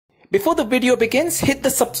Before the video begins, hit the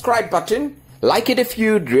subscribe button, like it if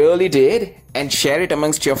you really did, and share it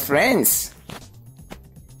amongst your friends.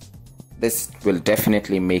 This will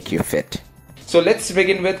definitely make you fit. So let's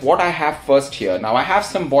begin with what I have first here. Now I have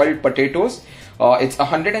some boiled potatoes. It's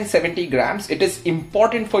 170 grams. It is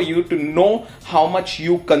important for you to know how much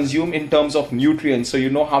you consume in terms of nutrients, so you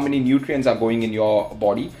know how many nutrients are going in your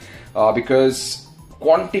body, because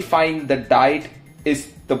quantifying the diet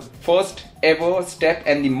is the first ever step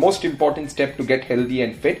and the most important step to get healthy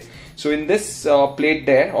and fit. So in this plate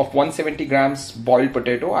there of 170 grams boiled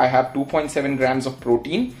potato, I have 2.7 grams of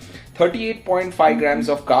protein, 38.5 grams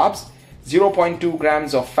of carbs, 0.2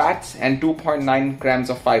 grams of fats and 2.9 grams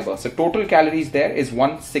of fiber. So total calories there is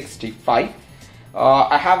 165.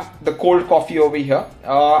 I have the cold coffee over here.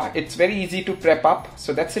 It's very easy to prep up.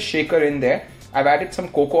 So that's a shaker in there. I've added some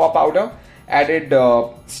cocoa powder, added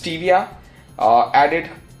stevia, added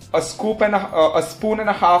a spoon and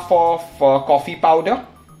a half of coffee powder,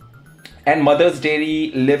 and Mother's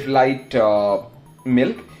Dairy Live Light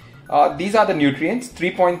milk. These are the nutrients: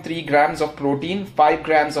 3.3 grams of protein, 5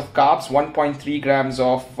 grams of carbs, 1.3 grams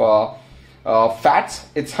of fats.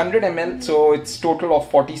 It's 100 ml, so it's total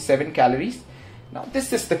of 47 calories. Now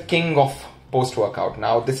this is the king of post-workout.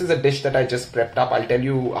 Now this is a dish that I just prepped up. I'll tell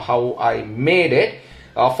you how I made it.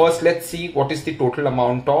 First, let's see what is the total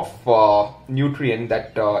amount of nutrient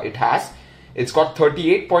that it has. It's got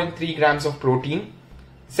 38.3 grams of protein,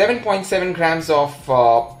 7.7 grams of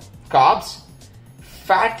carbs,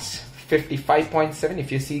 fats 55.7.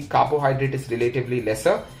 If you see, carbohydrate is relatively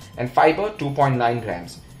lesser, and fiber 2.9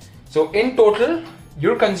 grams. So in total,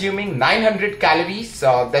 you're consuming 900 calories.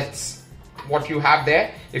 That's what you have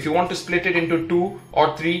there. If you want to split it into 2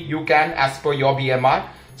 or 3, you can, as per your BMR.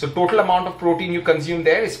 So total amount of protein you consume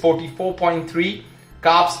there is 44.3,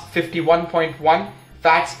 carbs 51.1,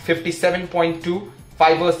 fats 57.2,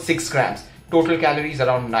 fiber 6 grams. Total calories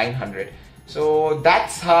around 900. So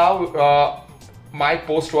that's how my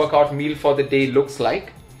post-workout meal for the day looks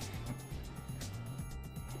like.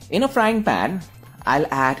 In a frying pan, I'll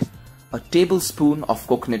add a tablespoon of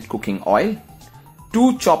coconut cooking oil,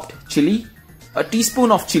 2 chopped chili, a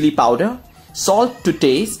teaspoon of chili powder, salt to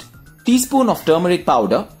taste, teaspoon of turmeric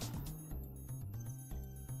powder,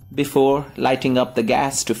 before lighting up the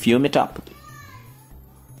gas to fume it up.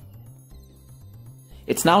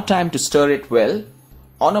 It's now time to stir it well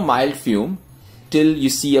on a mild fume till you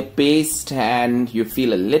see a paste and you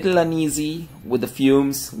feel a little uneasy with the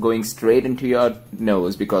fumes going straight into your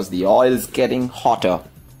nose because the oil is getting hotter.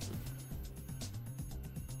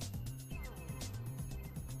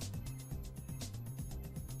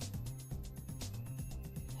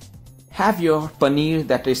 Have your paneer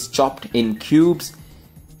that is chopped in cubes.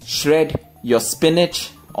 Shred your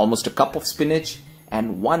spinach, almost a cup of spinach,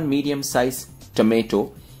 and 1 medium-sized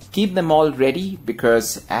tomato. Keep them all ready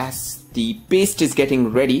because as the paste is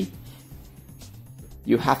getting ready,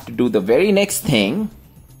 you have to do the very next thing.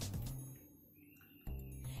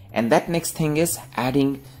 And that next thing is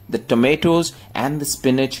adding the tomatoes and the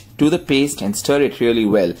spinach to the paste and stir it really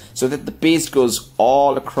well so that the paste goes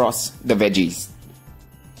all across the veggies.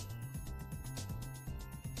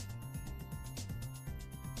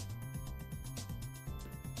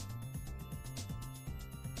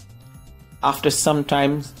 After some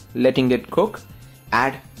time letting it cook,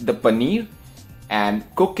 add the paneer and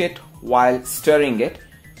cook it while stirring it.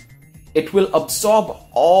 It will absorb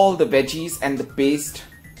all the veggies and the paste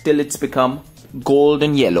till it's become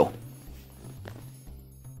golden yellow.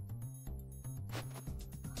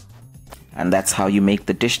 And that's how you make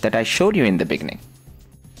the dish that I showed you in the beginning.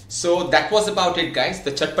 So that was about it, guys.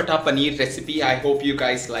 The chatpata paneer recipe. I hope you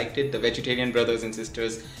guys liked it. The vegetarian brothers and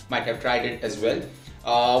sisters might have tried it as well.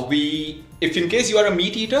 If in case you are a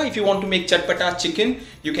meat eater, if you want to make chatpata chicken,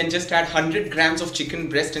 you can just add 100 grams of chicken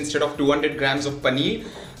breast instead of 200 grams of paneer.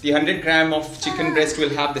 The 100 gram of chicken breast will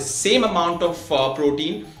have the same amount of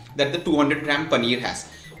protein that the 200 gram paneer has.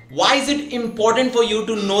 Why is it important for you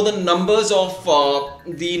to know the numbers of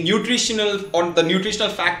the nutritional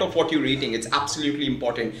fact of what you're eating? It's absolutely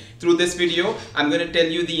important. Through this video, I'm going to tell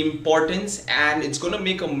you the importance, and it's going to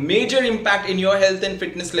make a major impact in your health and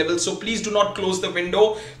fitness level. So please do not close the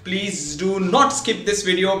window. Please do not skip this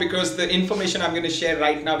video because the information I'm going to share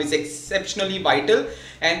right now is exceptionally vital,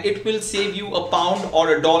 and it will save you a pound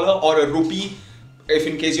or a dollar or a rupee if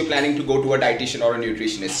in case you're planning to go to a dietitian or a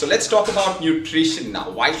nutritionist. So let's talk about nutrition now.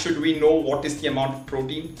 Why should we know what is the amount of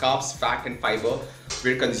protein, carbs, fat and fiber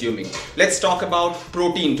we're consuming? Let's talk about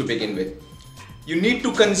protein to begin with. You need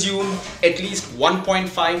to consume at least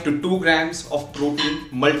 1.5 to 2 grams of protein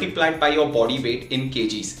multiplied by your body weight in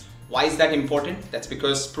kgs. Why is that important? That's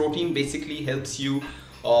because protein basically helps you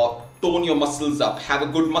tone your muscles up, have a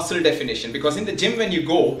good muscle definition. Because in the gym when you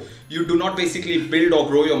go, you do not basically build or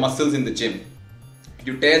grow your muscles in the gym.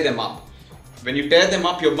 You tear them up. When you tear them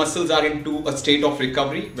up, your muscles are into a state of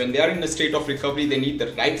recovery. When they are in a state of recovery, they need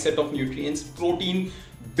the right set of nutrients. Protein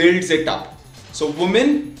builds it up. So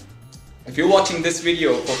women, if you're watching this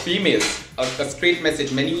video, for females, a straight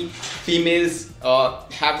message, many females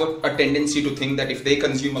have a tendency to think that if they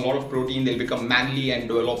consume a lot of protein, they'll become manly and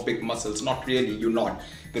develop big muscles. Not really, you're not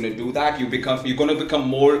going to do that. You're going to become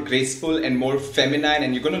more graceful and more feminine,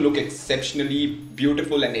 and you're going to look exceptionally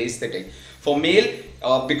beautiful and aesthetic. For male,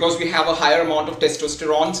 because we have a higher amount of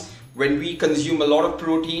testosterone, when we consume a lot of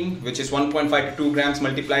protein, which is 1.5 to 2 grams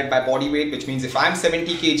multiplied by body weight, which means if I'm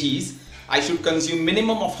 70 kgs, I should consume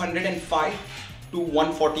minimum of 105 to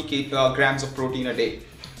 140 grams of protein a day.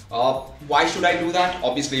 Why should I do that?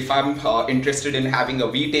 Obviously, if I'm interested in having a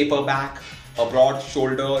V-taper back, a broad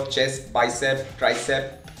shoulder, chest, bicep,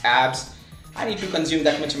 tricep, abs, I need to consume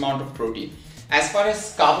that much amount of protein. As far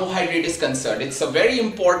as carbohydrate is concerned, it's a very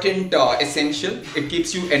important essential. It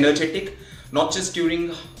keeps you energetic, not just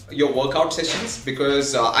during your workout sessions,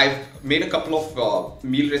 because I've made a couple of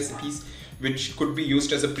meal recipes which could be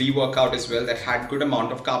used as a pre-workout as well that had good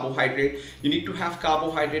amount of carbohydrate. You need to have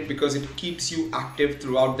carbohydrate because it keeps you active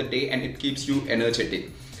throughout the day and it keeps you energetic.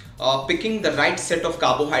 Picking the right set of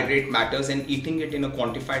carbohydrate matters, and eating it in a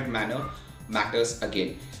quantified manner matters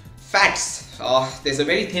again. Fats, there's a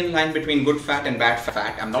very thin line between good fat and bad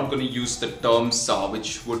fat. I'm not going to use the terms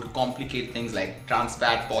which would complicate things like trans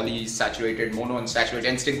fat, polyunsaturated, monounsaturated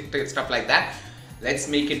and stuff like that. Let's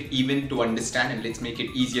make it even to understand, and let's make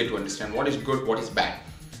it easier to understand what is good, what is bad.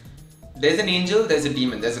 There's an angel, there's a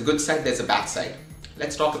demon, there's a good side, there's a bad side.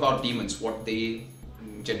 Let's talk about demons, what they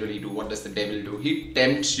generally do. What does the devil do? He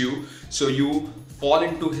tempts you, so you fall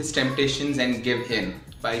into his temptations and give in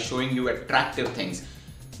by showing you attractive things.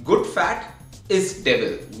 Good fat is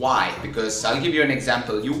devil. Why? Because I'll give you an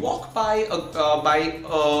example. You walk by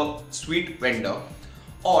a sweet vendor,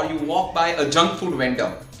 or you walk by a junk food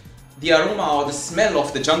vendor. The aroma or the smell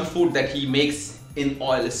of the junk food that he makes in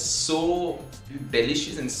oil is so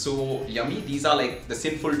delicious and so yummy. These are like the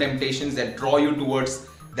sinful temptations that draw you towards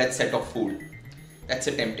that set of food. That's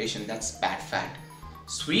a temptation, that's bad fat.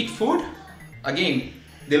 Sweet food, again,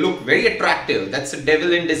 they look very attractive. That's a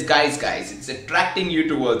devil in disguise, guys. It's attracting you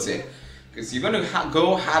towards it. Because you're going to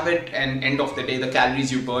go have it, and end of the day, the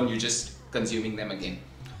calories you burn, you're just consuming them again.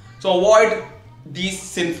 So avoid these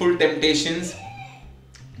sinful temptations.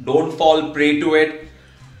 Don't fall prey to it.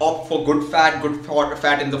 Opt for good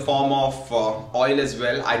fat in the form of oil as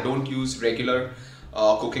well. I don't use regular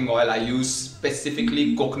cooking oil. I use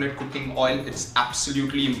specifically coconut cooking oil. It's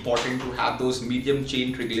absolutely important to have those medium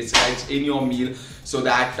chain triglycerides in your meal so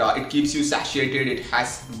that it keeps you satiated. It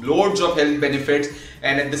has loads of health benefits,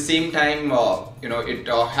 and at the same time, it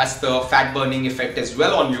has the fat burning effect as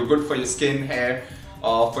well on you. Good for your skin, hair,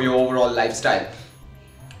 for your overall lifestyle.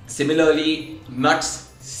 Similarly, nuts,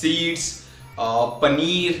 seeds,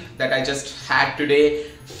 paneer that I just had today,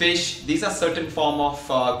 fish, these are certain form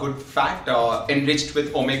of good fat enriched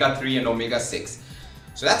with omega-3 and omega-6.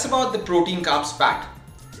 So that's about the protein, carbs, fat.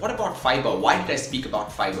 What about fiber? Why did I speak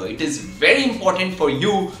about fiber? It is very important for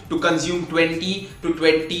you to consume 20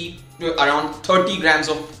 to around 30 grams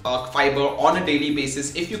of fiber on a daily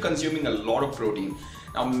basis if you're consuming a lot of protein.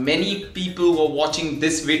 Now, many people who are watching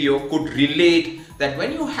this video could relate that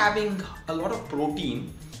when you're having a lot of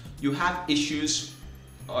protein, you have issues,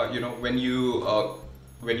 when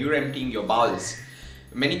you're emptying your bowels.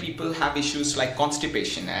 Many people have issues like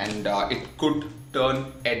constipation, and it could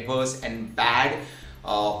turn adverse and bad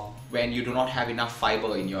when you do not have enough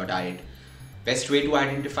fiber in your diet. Best way to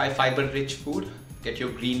identify fiber-rich food: get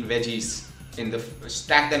your green veggies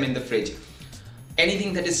stack them in the fridge.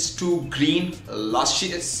 Anything that is too green,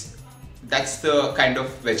 luscious, that's the kind of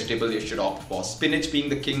vegetable you should opt for. Spinach being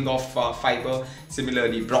the king of fiber.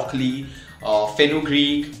 Similarly, broccoli,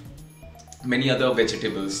 fenugreek, many other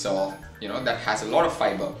vegetables that has a lot of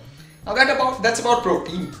fiber. Now that's about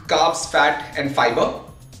protein, carbs, fat and fiber.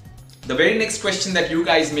 The very next question that you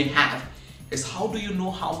guys may have is, how do you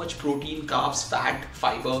know how much protein, carbs, fat,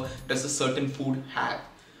 fiber does a certain food have?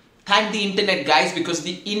 Thank the internet, guys, because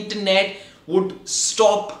the internet would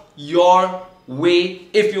stop your way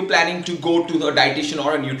if you're planning to go to a dietitian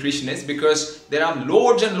or a nutritionist, because there are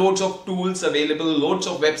loads and loads of tools available, loads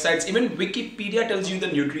of websites. Even Wikipedia tells you the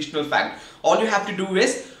nutritional fact. All you have to do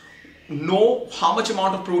is know how much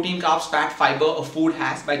amount of protein, carbs, fat, fiber a food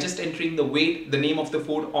has by just entering the weight, the name of the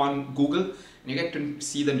food on Google, and you get to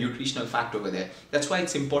see the nutritional fact over there. That's why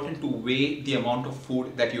it's important to weigh the amount of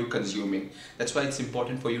food that you're consuming. That's why it's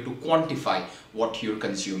important for you to quantify what you're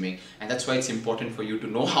consuming, and that's why it's important for you to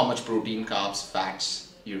know how much protein, carbs,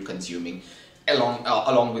 fats you're consuming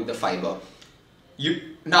along with the fiber.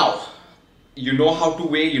 You know how to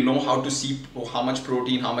weigh, you know how to see how much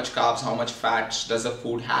protein, how much carbs, how much fats does a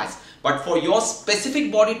food has. But for your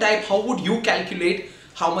specific body type, how would you calculate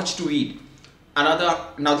how much to eat?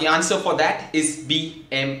 Now the answer for that is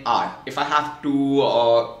BMR. If I have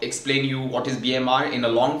to explain you what is BMR in a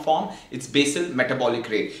long form, it's basal metabolic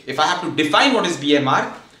rate. If I have to define what is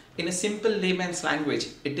BMR, in a simple layman's language,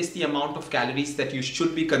 it is the amount of calories that you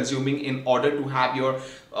should be consuming in order to have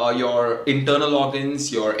your internal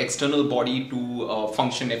organs, your external body to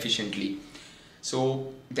function efficiently.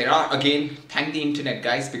 So there are, again, thank the internet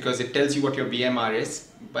guys, because it tells you what your BMR is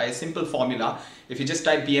by a simple formula. If you just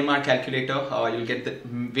type BMR calculator, you'll get the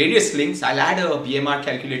various links. I'll add a BMR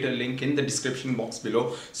calculator link in the description box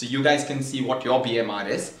below so you guys can see what your BMR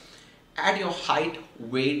is. Add your height,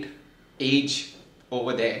 weight, age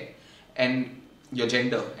over there and your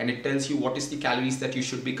gender, and it tells you what is the calories that you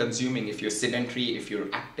should be consuming if you're sedentary, if you're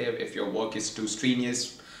active, if your work is too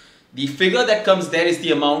strenuous. The figure that comes there is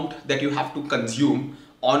the amount that you have to consume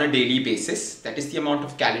on a daily basis. That is the amount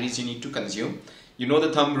of calories you need to consume. You know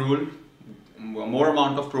the thumb rule: more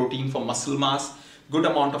amount of protein for muscle mass, good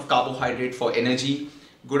amount of carbohydrate for energy,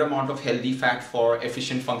 good amount of healthy fat for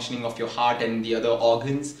efficient functioning of your heart and the other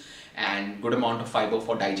organs, and good amount of fiber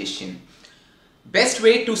for digestion. Best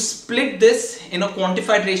way to split this in a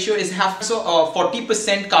quantified ratio is have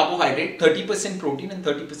 40% carbohydrate, 30% protein and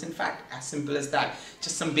 30% fat. As simple as that.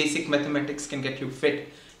 Just some basic mathematics can get you fit,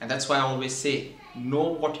 and that's why I always say know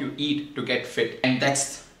what you eat to get fit, and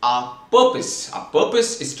that's our purpose. Our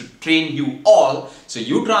purpose is to train you all so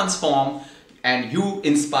you transform and you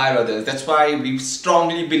inspire others. That's why we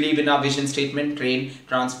strongly believe in our vision statement: train,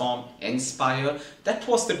 transform, inspire. That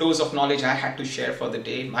was the dose of knowledge I had to share for the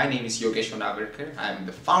day. My name is Yogesh Onagarkar. I am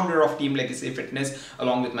the founder of Team Legacy Fitness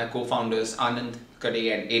along with my co-founders Anand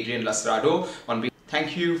Kade and Adrian Lasrado.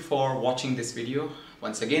 Thank you for watching this video.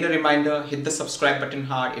 Once again, a reminder, hit the subscribe button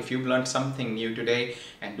hard if you've learned something new today,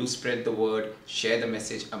 and do spread the word, share the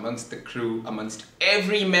message amongst the crew, amongst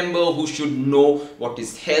every member who should know what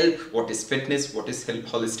is health, what is fitness, what is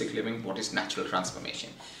holistic living, what is natural transformation.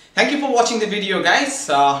 Thank you for watching the video guys.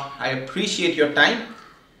 I appreciate your time.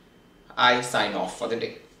 I sign off for the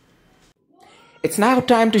day. It's now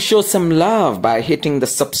time to show some love by hitting the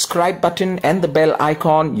subscribe button and the bell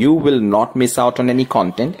icon. You will not miss out on any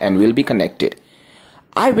content and will be connected.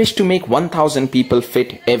 I wish to make 1,000 people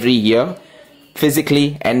fit every year,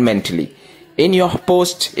 physically and mentally. In your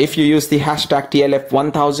post, if you use the hashtag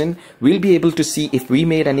TLF1000, we'll be able to see if we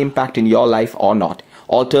made an impact in your life or not.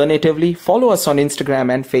 Alternatively, follow us on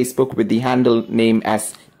Instagram and Facebook with the handle name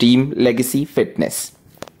as Team Legacy Fitness.